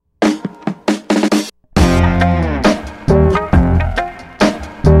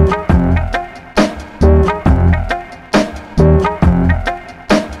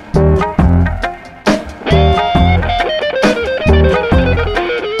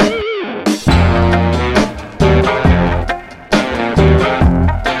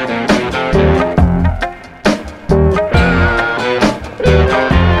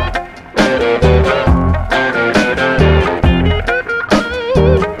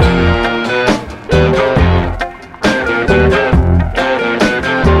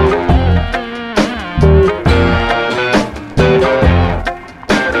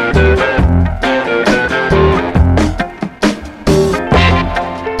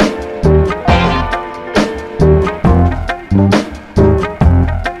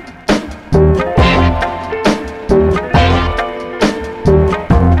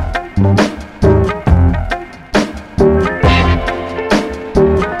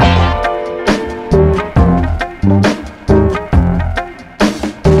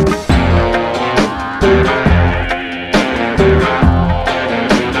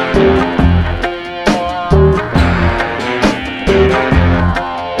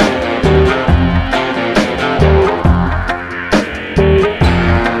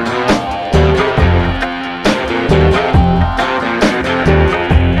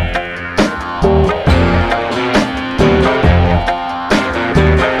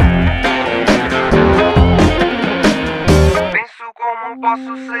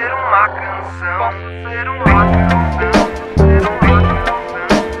posso ser uma canção. Posso ser uma canção. Ser uma canção.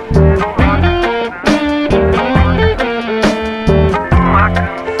 Ser uma canção. Uma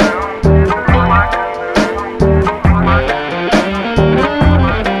canção. Uma canção. Uma canção.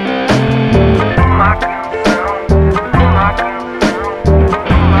 Uma canção. Uma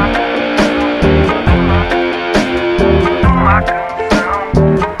canção.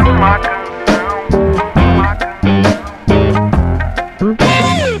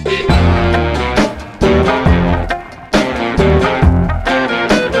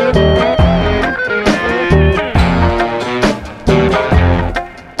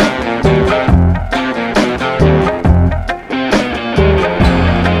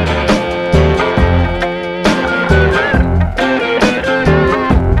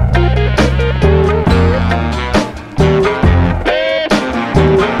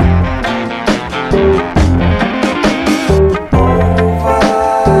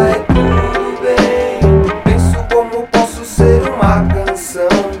 Uma canção.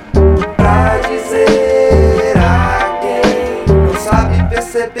 Pra dizer a quem não sabe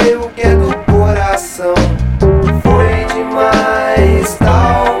perceber o que é do coração. Foi demais,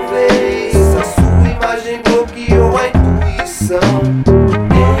 talvez a sua imagem bloqueou a intuição.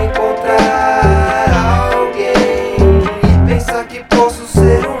 Encontrar alguém e pensar que posso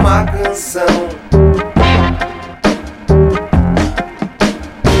ser uma canção.